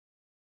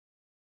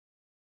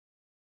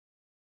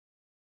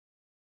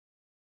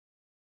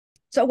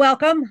So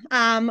welcome.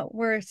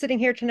 We're sitting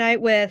here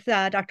tonight with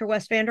Dr.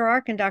 Wes Vander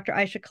Ark and Dr.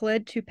 Aisha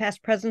Khalid, two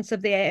past presidents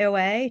of the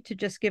AAOA, to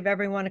just give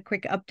everyone a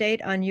quick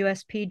update on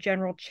USP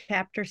General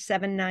Chapter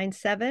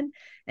 797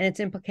 and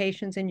its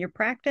implications in your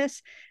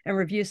practice, and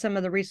review some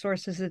of the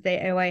resources that the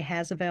AAOA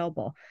has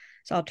available.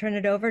 So I'll turn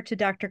it over to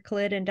Dr.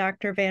 Khalid and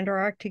Dr. Vander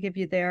Ark to give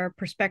you their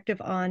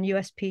perspective on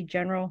USP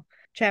General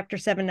Chapter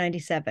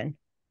 797.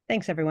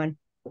 Thanks, everyone.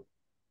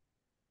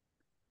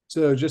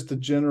 So just the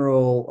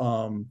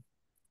general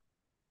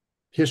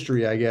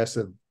history, I guess,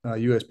 of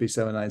USP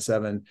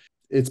 797.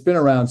 It's been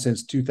around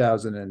since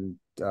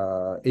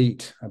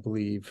 2008, I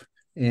believe,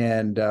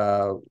 and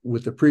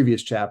with the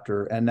previous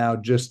chapter, and now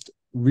just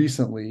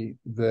recently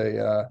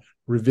the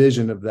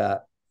revision of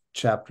that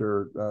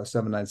chapter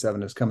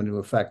 797 has come into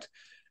effect,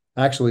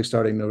 actually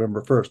starting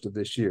November 1st of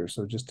this year,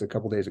 so just a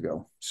couple days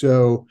ago.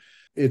 So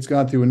it's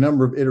gone through a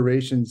number of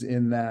iterations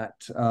in that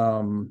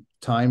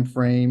time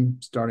frame,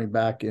 starting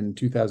back in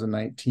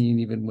 2019,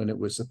 even when it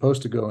was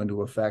supposed to go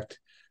into effect,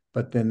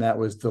 but then that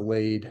was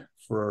delayed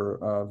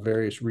for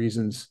various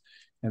reasons.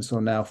 And so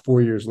now,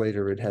 4 years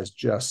later, it has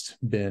just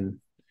been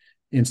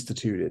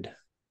instituted.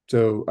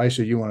 So,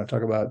 Aisha, you want to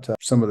talk about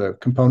some of the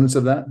components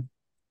of that?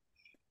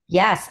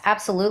 Yes,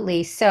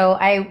 absolutely. So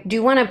I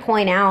do want to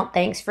point out,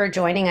 thanks for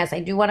joining us.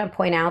 I do want to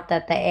point out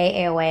that the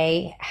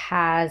AAOA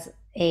has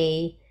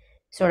a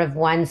sort of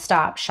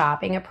one-stop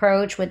shopping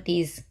approach with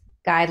these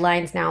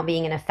guidelines now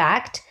being in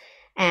effect.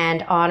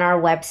 And on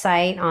our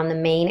website, on the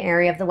main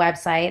area of the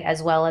website,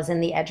 as well as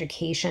in the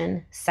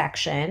education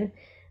section,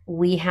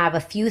 we have a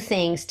few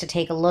things to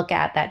take a look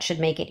at that should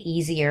make it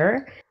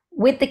easier,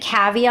 with the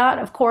caveat,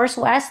 of course,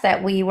 Wes,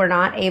 that we were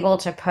not able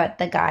to put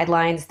the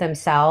guidelines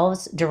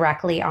themselves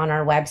directly on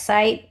our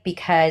website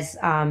because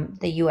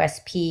the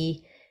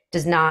USP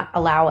does not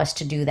allow us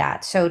to do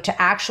that. So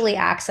to actually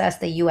access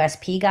the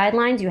USP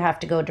guidelines, you have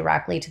to go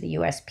directly to the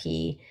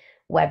USP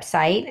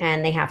website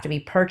and they have to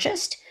be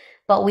purchased.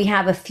 But we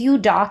have a few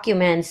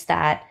documents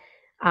that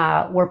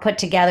were put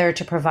together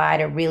to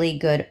provide a really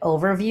good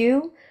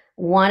overview.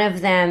 One of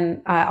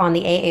them on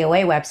the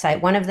AAOA website,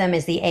 one of them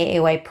is the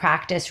AAOA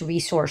Practice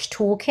Resource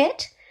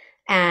Toolkit.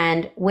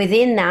 And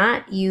within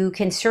that, you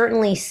can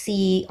certainly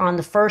see on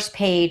the first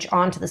page,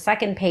 onto the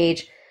second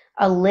page,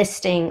 a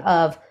listing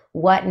of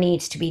what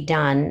needs to be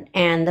done.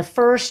 And the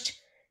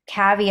first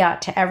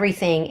caveat to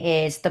everything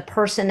is the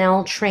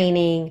personnel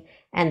training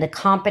and the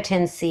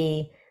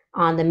competency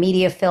on the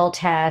media fill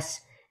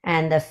test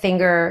and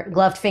the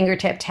gloved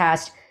fingertip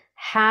test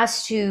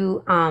has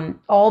to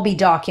all be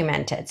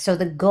documented. So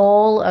the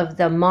goal of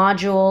the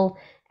module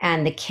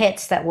and the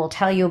kits that we'll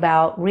tell you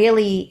about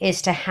really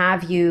is to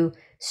have you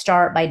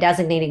start by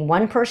designating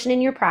one person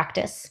in your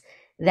practice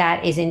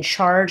that is in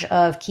charge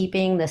of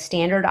keeping the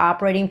standard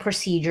operating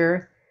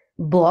procedure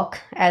book,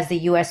 as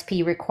the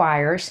USP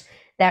requires,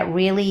 that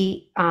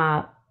really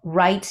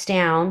writes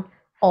down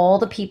all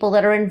the people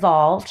that are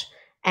involved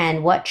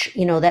and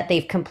that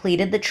they've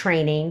completed the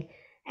training,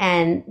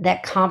 and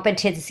that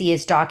competency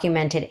is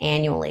documented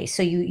annually.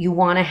 So you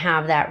want to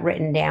have that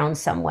written down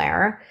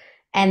somewhere.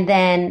 And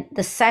then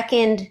the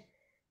second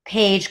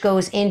page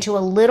goes into a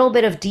little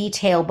bit of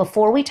detail.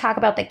 Before we talk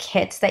about the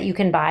kits that you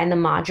can buy in the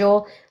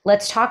module,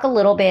 let's talk a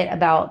little bit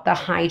about the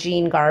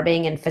hygiene,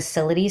 garbing, and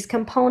facilities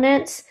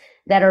components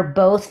that are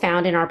both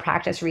found in our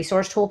practice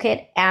resource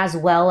toolkit, as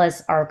well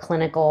as our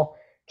clinical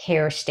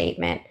care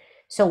statement.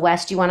 So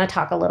Wes, do you want to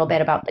talk a little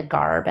bit about the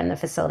garb and the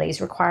facilities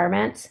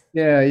requirements?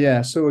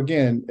 Yeah. So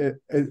again,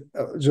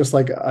 just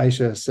like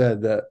Aisha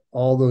said, that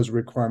all those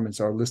requirements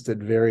are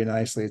listed very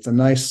nicely. It's a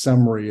nice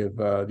summary of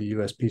the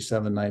USP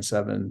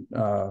 797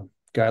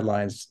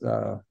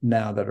 guidelines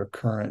now that are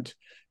current.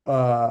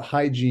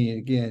 Hygiene,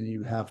 again,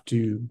 you have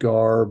to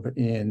garb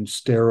in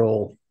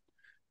sterile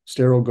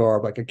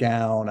garb, like a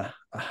gown,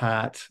 a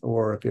hat,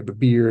 or if you have a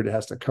beard, it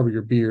has to cover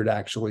your beard,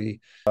 actually.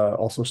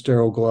 Also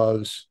sterile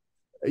gloves.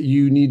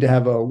 You need to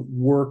have a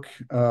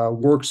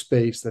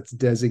workspace that's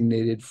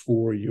designated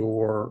for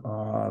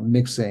your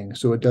mixing.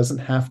 So it doesn't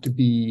have to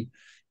be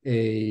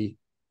a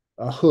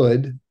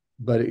hood,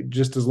 but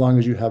just as long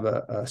as you have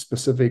a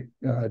specific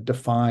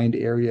defined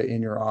area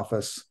in your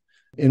office.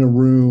 In a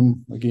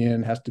room,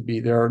 again, has to be,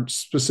 there are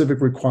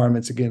specific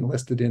requirements, again,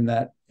 listed in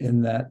that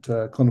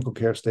clinical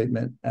care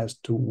statement as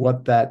to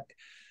what that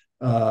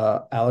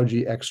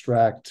allergy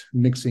extract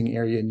mixing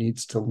area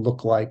needs to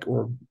look like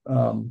or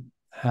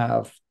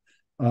have.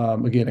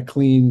 Again, a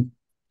clean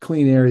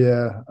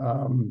area,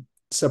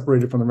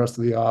 separated from the rest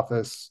of the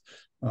office,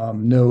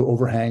 no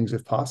overhangs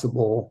if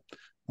possible,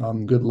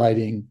 good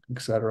lighting,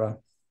 etc.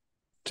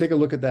 Take a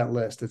look at that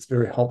list. It's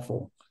very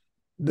helpful.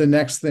 The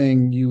next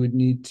thing you would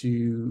need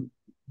to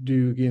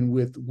do, again,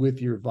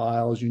 with your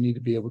vials, you need to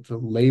be able to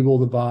label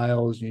the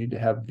vials. You need to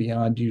have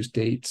beyond use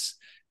dates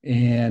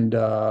and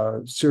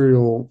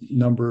serial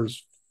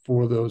numbers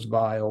for those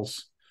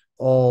vials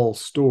all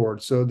stored.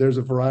 So there's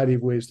a variety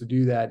of ways to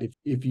do that.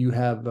 If you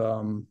have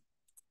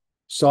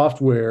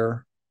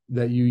software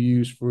that you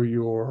use for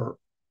your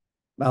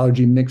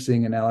allergy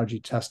mixing and allergy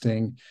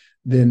testing,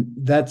 then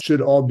that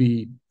should all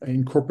be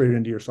incorporated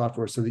into your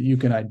software so that you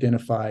can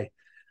identify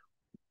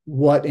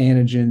what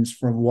antigens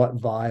from what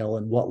vial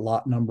and what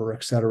lot number,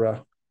 et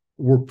cetera,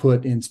 were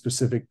put in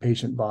specific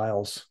patient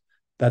vials.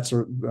 That's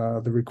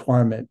the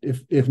requirement.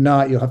 If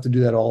not, you'll have to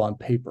do that all on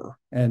paper.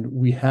 And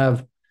we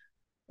have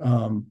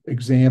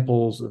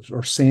examples of,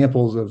 or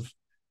samples of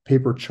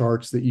paper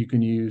charts that you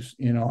can use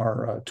in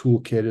our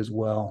toolkit as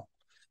well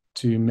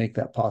to make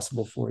that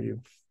possible for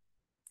you.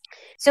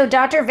 So,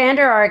 Dr.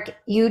 Vander Ark,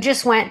 you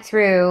just went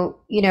through,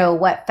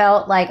 what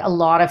felt like a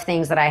lot of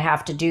things that I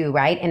have to do,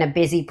 right, in a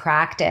busy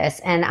practice,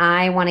 and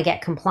I want to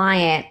get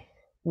compliant.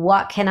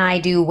 What can I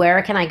do?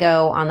 Where can I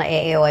go on the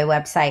AAOA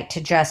website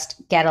to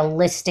just get a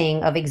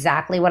listing of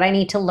exactly what I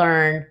need to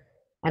learn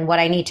and what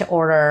I need to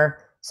order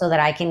so that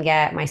I can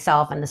get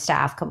myself and the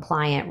staff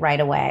compliant right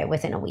away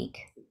within a week?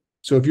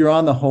 So if you're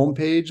on the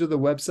homepage of the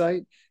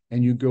website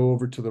and you go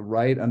over to the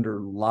right under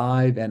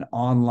live and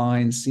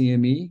online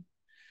CME,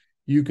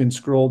 you can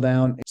scroll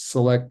down,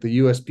 select the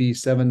USP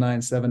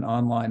 797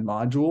 online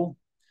module,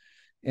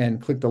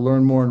 and click the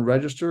Learn More and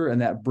Register,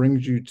 and that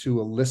brings you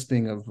to a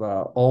listing of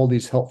all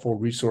these helpful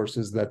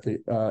resources that the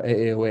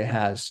AAOA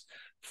has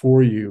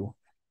for you,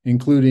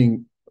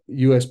 including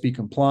USP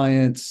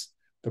compliance,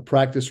 the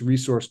practice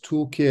resource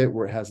toolkit,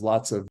 where it has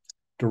lots of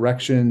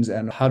directions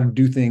and how to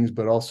do things,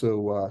 but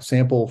also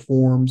sample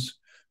forms.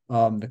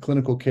 The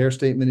clinical care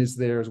statement is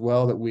there as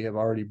well that we have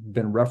already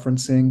been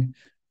referencing.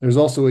 There's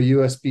also a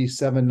USP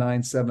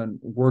 797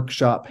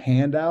 workshop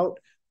handout,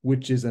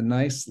 which is a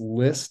nice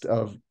list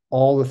of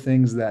all the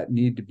things that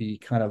need to be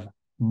kind of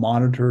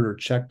monitored or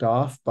checked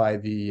off by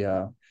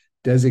the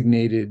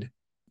designated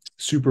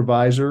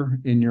supervisor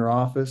in your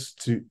office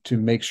to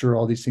make sure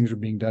all these things are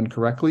being done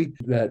correctly,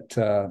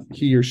 that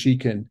he or she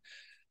can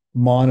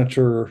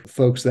monitor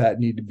folks that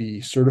need to be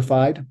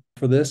certified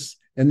for this.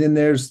 And then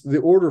there's the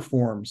order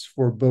forms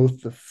for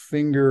both the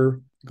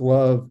finger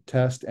glove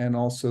test and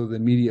also the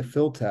media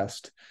fill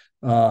test,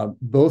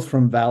 both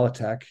from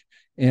Valitech.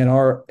 And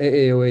our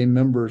AAOA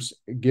members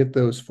get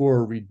those for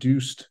a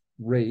reduced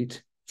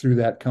rate through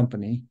that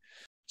company.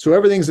 So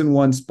everything's in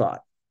one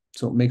spot.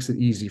 So it makes it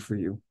easy for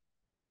you.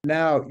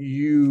 Now,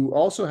 you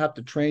also have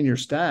to train your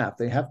staff.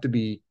 They have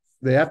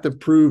to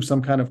prove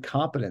some kind of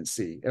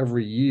competency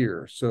every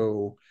year.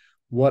 So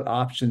what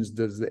options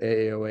does the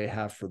AAOA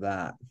have for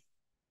that?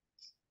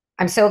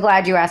 I'm so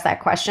glad you asked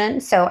that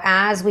question. So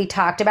as we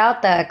talked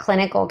about, the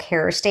clinical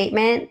care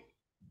statement,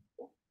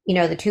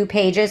 the 2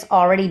 pages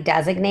already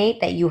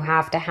designate that you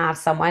have to have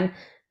someone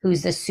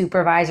who's the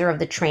supervisor of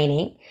the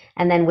training.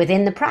 And then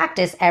within the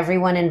practice,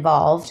 everyone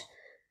involved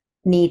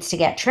needs to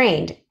get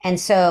trained. And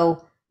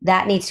so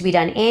that needs to be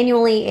done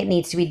annually. It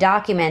needs to be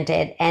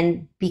documented.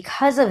 And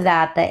because of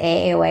that, the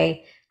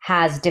AAOA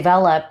has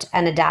developed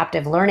an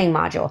adaptive learning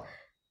module.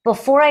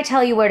 Before I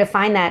tell you where to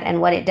find that and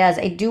what it does,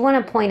 I do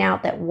want to point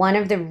out that one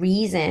of the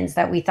reasons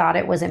that we thought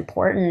it was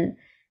important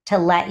to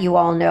let you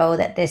all know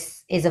that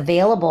this is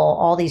available,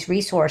 all these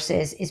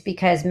resources, is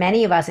because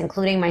many of us,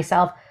 including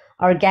myself,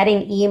 are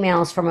getting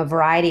emails from a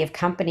variety of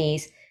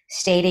companies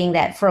stating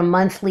that for a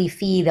monthly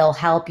fee, they'll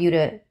help you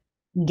to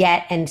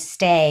get and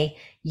stay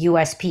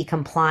USP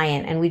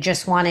compliant. And we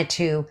just wanted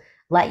to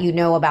let you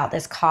know about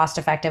this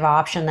cost-effective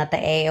option that the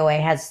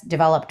AAOA has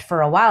developed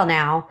for a while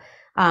now,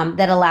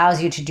 that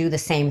allows you to do the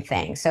same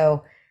thing.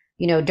 So,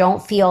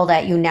 don't feel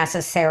that you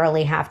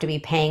necessarily have to be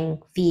paying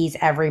fees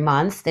every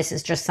month. This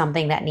is just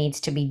something that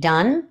needs to be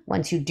done.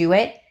 Once you do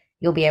it,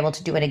 you'll be able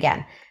to do it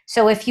again.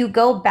 So if you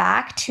go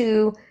back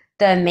to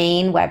the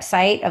main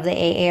website of the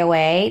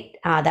AAOA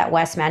that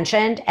Wes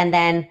mentioned, and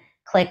then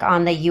click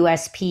on the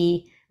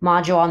USP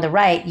module on the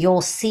right,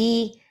 you'll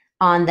see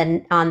on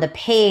the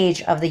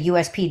page of the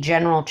USP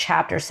General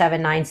Chapter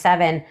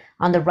 797,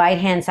 on the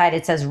right-hand side,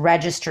 it says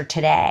register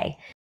today.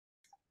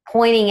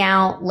 Pointing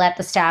out, let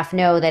the staff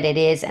know that it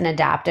is an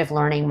adaptive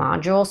learning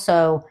module.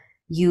 So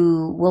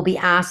you will be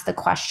asked the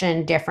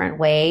question different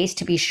ways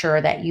to be sure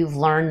that you've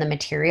learned the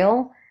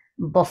material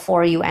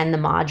before you end the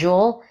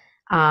module.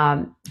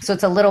 So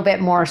it's a little bit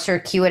more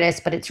circuitous,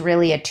 but it's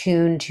really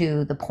attuned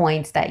to the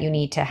points that you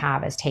need to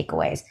have as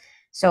takeaways.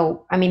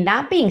 So,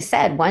 that being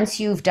said, once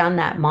you've done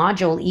that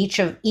module,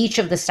 each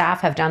of the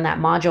staff have done that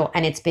module,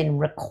 and it's been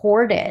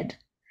recorded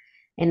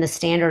in the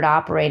standard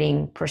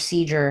operating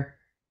procedure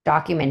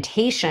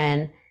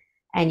documentation,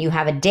 and you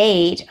have a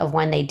date of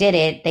when they did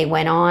it, they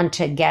went on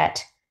to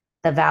get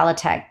the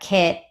Valitech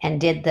kit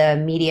and did the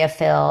media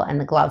fill and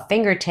the glove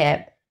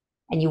fingertip,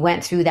 and you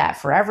went through that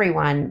for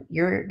everyone,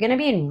 you're going to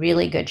be in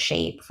really good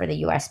shape for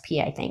the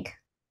USP, I think.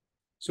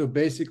 So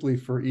basically,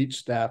 for each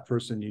staff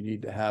person, you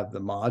need to have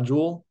the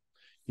module,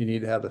 you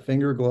need to have the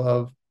finger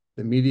glove,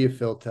 the media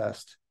fill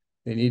test.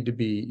 You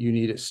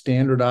need a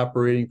standard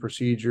operating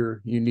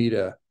procedure, you need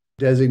a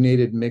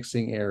designated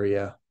mixing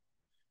area,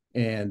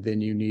 and then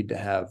you need to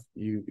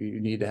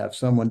have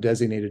someone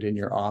designated in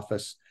your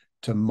office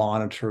to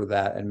monitor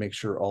that and make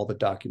sure all the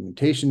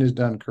documentation is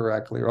done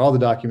correctly, or all the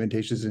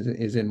documentation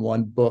is in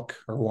one book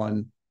or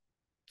one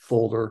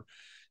folder.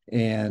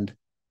 And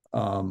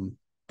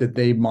that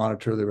they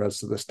monitor the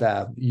rest of the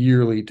staff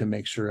yearly to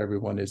make sure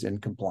everyone is in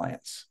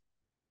compliance.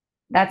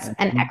 That's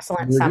an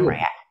excellent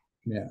summary.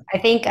 Yeah. I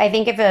think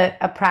if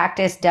a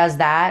practice does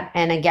that,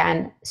 and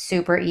again,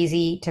 super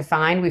easy to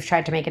find, we've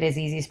tried to make it as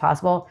easy as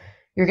possible,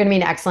 you're going to be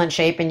in excellent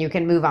shape and you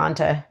can move on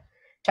to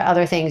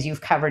other things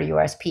you've covered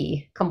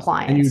USP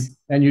compliance.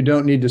 And you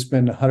don't need to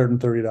spend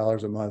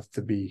 $130 a month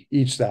to be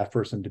each staff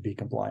person to be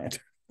compliant.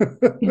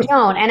 You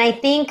don't. And I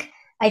think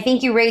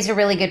you raise a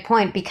really good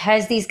point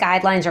because these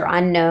guidelines are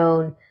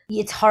unknown.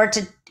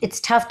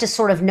 It's tough to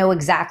sort of know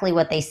exactly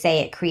what they say.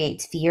 It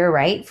creates fear,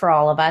 right, for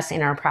all of us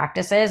in our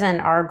practices. And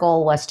our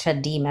goal was to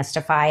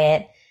demystify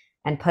it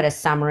and put a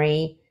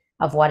summary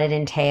of what it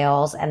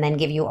entails and then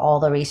give you all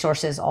the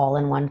resources all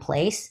in one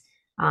place.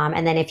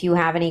 And then if you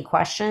have any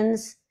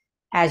questions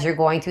as you're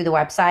going through the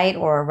website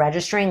or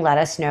registering, let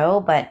us know.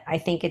 But I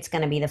think it's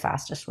going to be the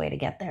fastest way to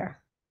get there.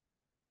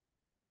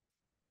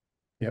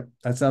 Yep,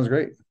 that sounds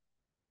great.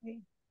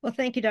 Well,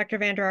 thank you, Dr.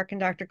 Vander Ark and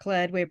Dr.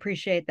 Kled. We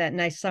appreciate that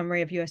nice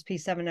summary of USP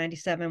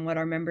 797, what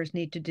our members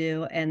need to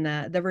do, and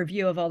the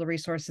review of all the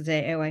resources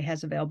AAOA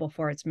has available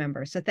for its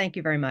members. So thank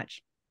you very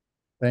much.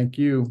 Thank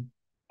you.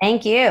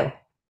 Thank you.